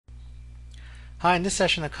Hi, in this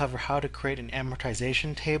session I'll cover how to create an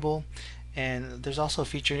amortization table, and there's also a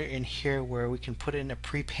feature in here where we can put in a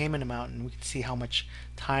prepayment amount and we can see how much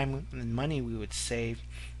time and money we would save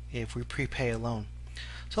if we prepay a loan.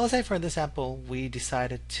 So let's say for this example we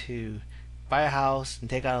decided to buy a house and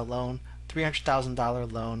take out a loan,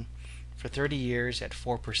 $300,000 loan for 30 years at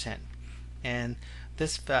 4%. And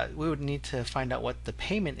this we would need to find out what the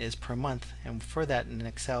payment is per month, and for that in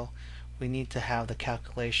Excel we need to have the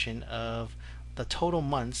calculation of the total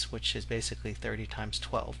months, which is basically 30 times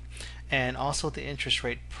 12, and also the interest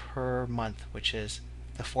rate per month, which is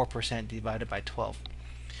the 4% divided by 12.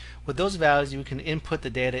 With those values you can input the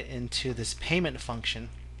data into this payment function,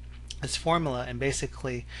 this formula, and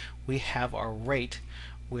basically we have our rate,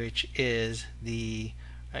 which is the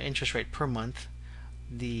interest rate per month,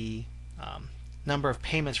 the number of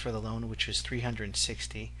payments for the loan, which is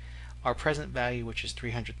 360, our present value, which is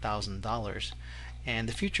 $300,000, and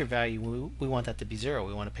the future value, we want that to be 0.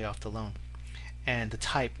 We want to pay off the loan, and the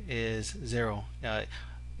type is 0.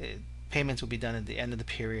 Payments will be done at the end of the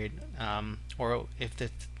period, or if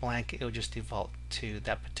it's blank, it will just default to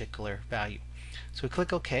that particular value. So we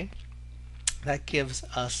click OK. That gives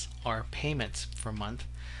us our payments per month,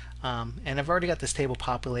 and I've already got this table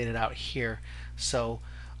populated out here. So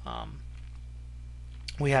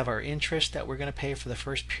we have our interest that we're going to pay for the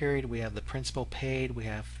first period, we have the principal paid, we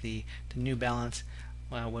have the new balance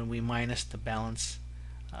when we minus the balance,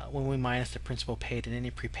 when we minus the principal paid and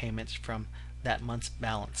any prepayments from that month's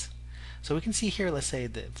balance. So we can see here, let's say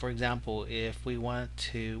that for example, if we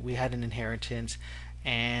had an inheritance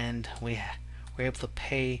and we were able to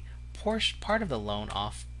pay part of the loan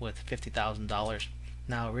off with $50,000.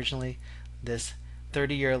 Now originally this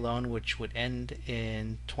 30-year loan, which would end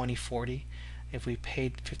in 2040, if we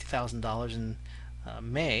paid $50,000 in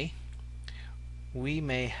May, we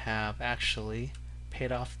may have actually paid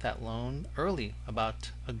off that loan early,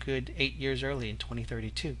 about a good 8 years early in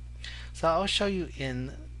 2032. So I'll show you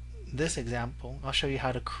in this example, I'll show you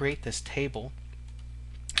how to create this table.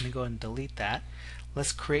 Let me go ahead and delete that.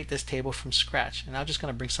 Let's create this table from scratch, and I'm just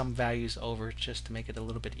going to bring some values over just to make it a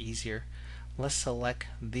little bit easier. Let's select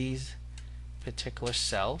these particular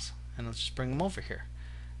cells and let's just bring them over here,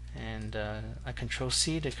 and I Control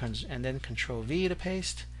C and then Control V to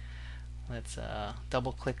paste. Let's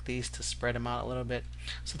double click these to spread them out a little bit.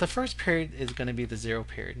 So the first period is going to be the 0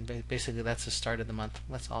 period, and basically that's the start of the month.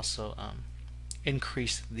 Let's also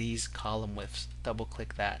increase these column widths. Double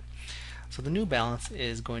click that. So the new balance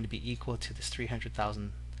is going to be equal to this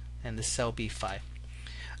 300,000 and this cell B5.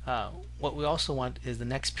 What we also want is the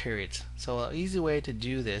next periods. So an easy way to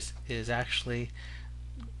do this is actually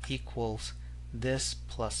equals this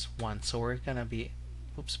plus 1. So we're going to be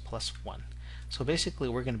plus 1. So basically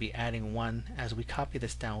we're going to be adding 1. As we copy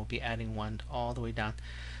this down, we'll be adding 1 all the way down.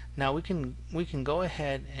 Now we can go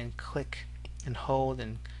ahead and click and hold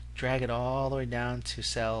and drag it all the way down to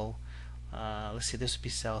cell, let's see, this would be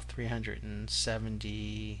cell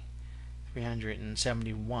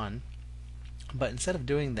 371. But instead of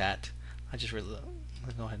doing that, I just go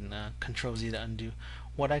ahead and Control Z to undo.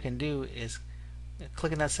 What I can do is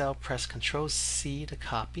click in that cell, press Control C to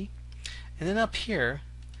copy, and then up here,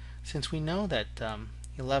 since we know that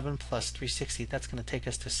 11 plus 360, that's going to take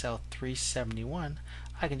us to cell 371,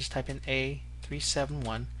 I can just type in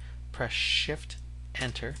A371, press Shift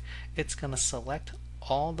Enter. It's going to select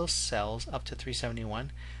all those cells up to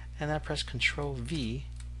 371, and then I press Control V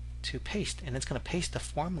to paste, and it's going to paste the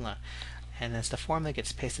formula. And as the formula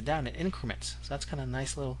gets pasted down, it increments. So that's kind of a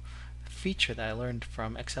nice little feature that I learned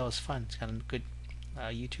from Excel is Fun. It's got a good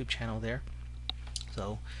YouTube channel there,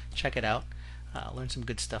 so check it out. Learn some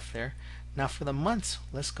good stuff there. Now for the months,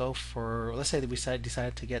 let's say that we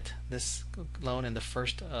decided to get this loan in the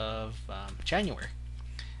 1st of January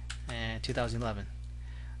 2011.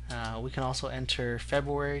 We can also enter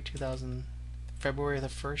February the 1st,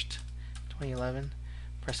 2011.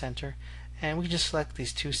 Press Enter, and we can just select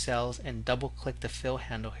these two cells and double click the fill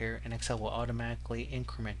handle here, and Excel will automatically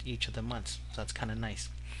increment each of the months. So that's kind of nice.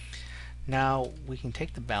 Now we can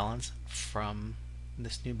take the balance from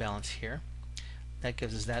this new balance here. That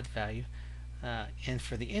gives us that value, and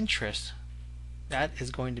for the interest, that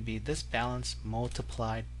is going to be this balance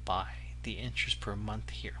multiplied by the interest per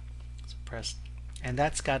month here. So press, and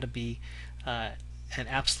that's got to be an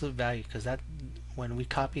absolute value, because that when we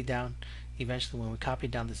copy down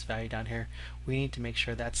this value down here, we need to make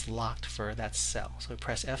sure that's locked for that cell. So we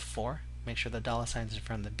press F4, make sure the dollar sign is in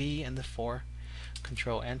front of the B and the 4.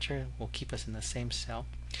 Control Enter will keep us in the same cell.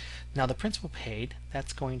 Now the principal paid,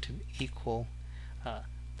 that's going to equal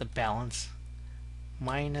the balance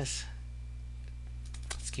minus,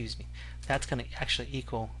 that's going to actually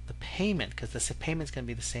equal the payment payment, because the payment's going to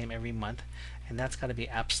be the same every month, and that's got to be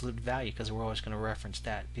absolute value because we're always going to reference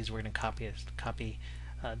that because we're going to copy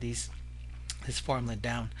this formula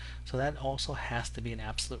down. So that also has to be an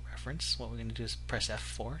absolute reference. What we're going to do is press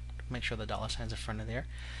F4 to make sure the dollar sign's in front of there,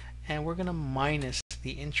 and we're going to minus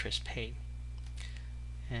the interest paid,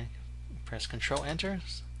 and press Control Enter.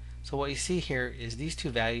 So what you see here is these two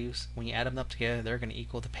values, when you add them up together, they're going to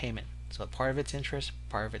equal the payment. So part of it's interest,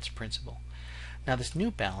 part of it's principal. Now this new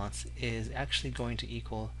balance is actually going to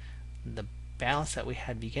equal the balance that we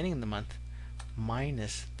had beginning of the month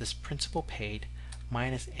minus this principal paid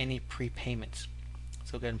minus any prepayments.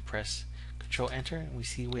 So go ahead and press Control Enter, and we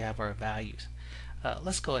see we have our values.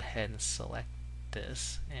 Let's go ahead and select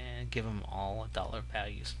this and give them all dollar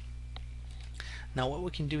values. Now what we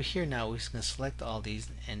can do here now is going to select all these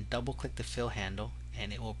and double click the fill handle,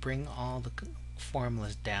 and it will bring all the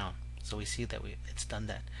formulas down. So we see that it's done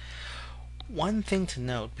that. One thing to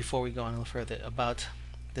note before we go on a little further about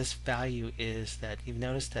this value is that you've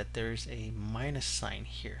noticed that there's a minus sign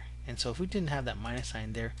here, and so if we didn't have that minus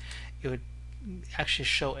sign there, it would actually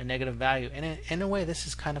show a negative value, and in a way this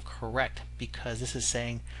is kind of correct because this is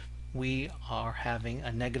saying we are having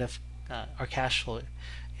a negative our cash flow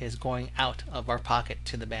is going out of our pocket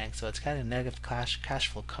to the bank, so it's kind of negative cash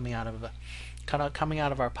flow coming out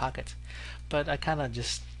of our pockets. But I kind of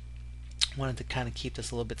just wanted to kind of keep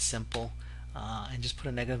this a little bit simple and just put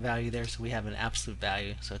a negative value there so we have an absolute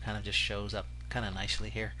value, so it kind of just shows up kind of nicely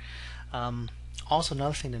here. Also,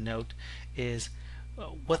 another thing to note is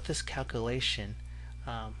with this calculation,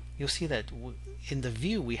 you'll see that in the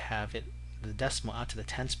view we have it the decimal out to the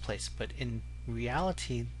tens place, but in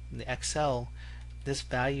reality the Excel, this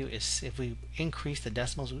value is, if we increase the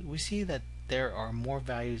decimals, we see that there are more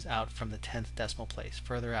values out from the 10th decimal place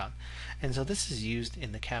further out, and so this is used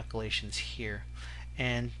in the calculations here.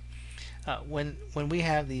 And when we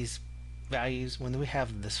have these values, when we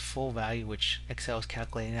have this full value which Excel is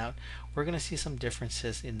calculating out, we're going to see some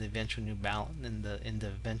differences in the eventual new balance, in the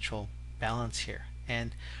eventual balance here.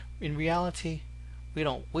 And in reality, we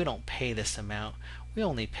don't pay this amount. We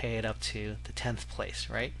only pay it up to the 10th place,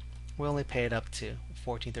 right? We only pay it up to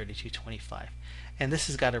 1432.25, and this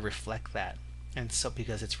has got to reflect that, and so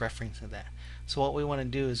because it's referencing that. So what we want to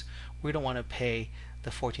do is we don't want to pay the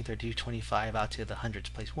 1432.25 out to the hundredths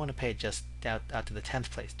place. We want to pay it just out to the 10th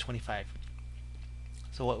place, 25.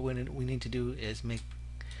 So what we need to do is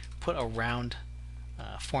put a round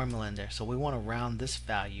formula in there. So we want to round this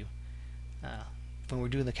value. When we're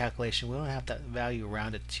doing the calculation, we don't have that value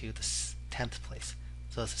rounded to the 10th place.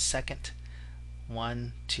 So it's the second,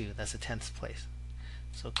 1, 2, that's the 10th place.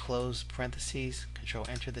 So close parentheses, Control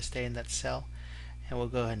Enter to stay in that cell, and we'll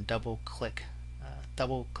go ahead and double click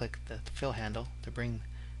the fill handle to bring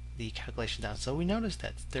the calculation down. So we notice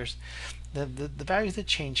that there's the values that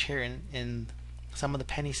change here in some of the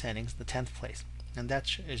penny settings, the 10th place, and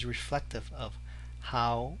that is reflective of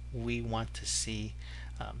how we want to see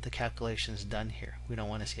the calculations done here. We don't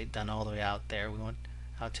want to see it done all the way out there. We want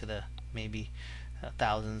out to the maybe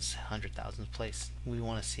thousands, 100,000 place. We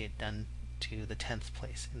want to see it done to the 10th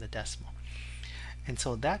place in the decimal, and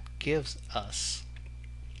so that gives us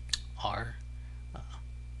our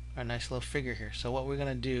nice little figure here. So what we're going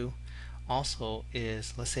to do also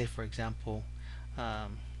is, let's say for example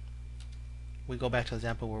we go back to the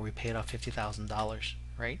example where we paid off $50,000,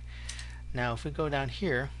 right? Now if we go down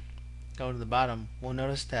here, go to the bottom, we'll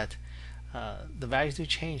notice that the values do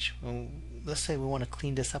change. Let's say we want to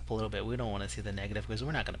clean this up a little bit. We don't want to see the negative because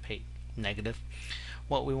we're not going to pay negative.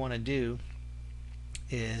 What we want to do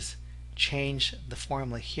is change the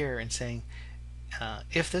formula here and saying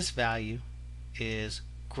if this value is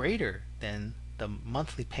greater than the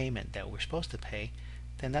monthly payment that we're supposed to pay,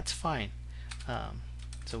 then that's fine.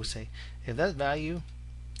 So we say if that value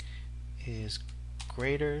is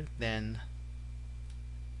greater than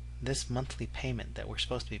this monthly payment that we're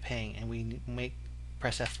supposed to be paying, and we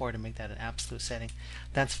press F4 to make that an absolute setting,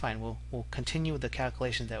 that's fine. We'll continue with the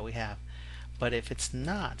calculations that we have. But if it's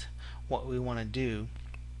not, what we want to do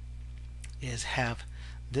is have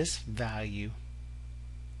this value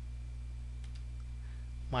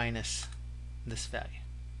minus this value,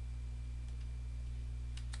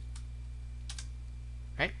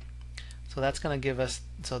 right? So that's going to give us,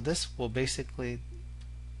 so this will basically,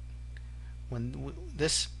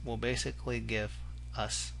 this will basically give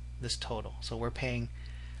us this total. So we're paying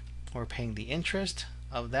the interest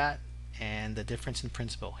of that and the difference in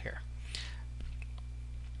principal here.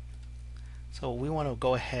 So we want to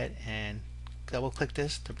go ahead and double click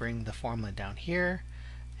this to bring the formula down here,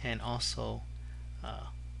 and also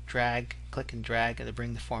click and drag to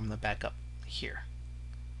bring the formula back up here.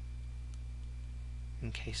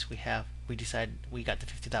 in case we decide we got the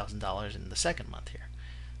 $50,000 in the second month here.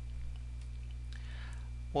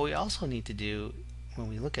 What we also need to do when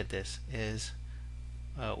we look at this is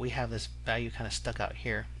we have this value kind of stuck out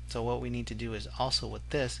here. So what we need to do is also with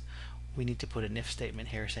this, we need to put an if statement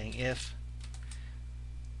here saying if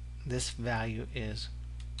this value is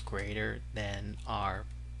greater than our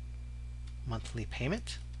monthly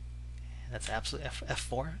payment, that's absolute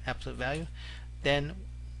F4, absolute value, then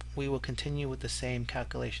we will continue with the same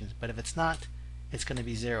calculations. But if it's not, it's going to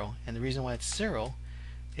be 0. And the reason why it's 0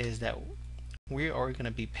 is that we are going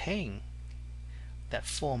to be paying that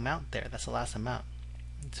full amount there. That's the last amount.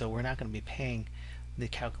 So we're not going to be paying the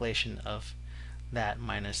calculation of that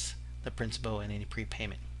minus the principal and any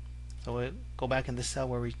prepayment. So we'll go back in this cell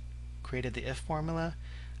where we created the if formula,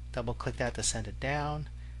 double click that to send it down,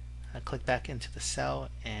 click back into the cell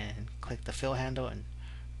and click the fill handle and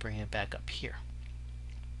bring it back up here.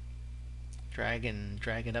 Drag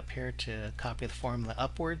it up here to copy the formula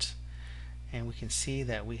upwards, and we can see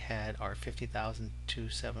that we had our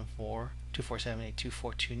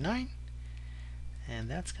 50,274,2478,2429, and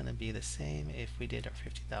that's going to be the same if we did our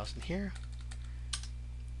 50,000 here,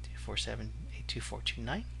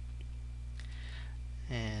 247,82429.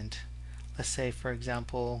 And let's say, for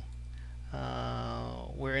example,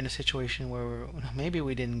 we're in a situation where maybe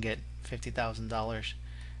we didn't get $50,000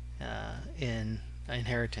 in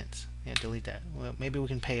inheritance. Delete that. Well, maybe we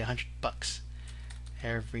can pay $100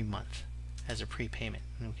 every month as a prepayment,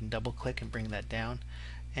 and we can double click and bring that down,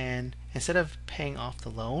 and instead of paying off the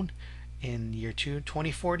loan in year 2,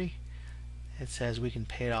 2040, it says we can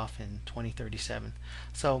pay it off in 2037.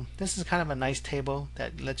 So this is kind of a nice table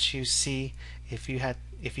that lets you see if you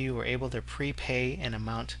were able to prepay an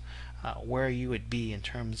amount, where you would be in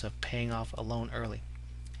terms of paying off a loan early.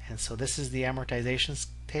 And so this is the amortizations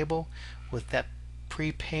table with that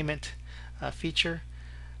prepayment feature.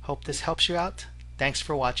 Hope this helps you out. Thanks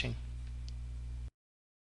for watching.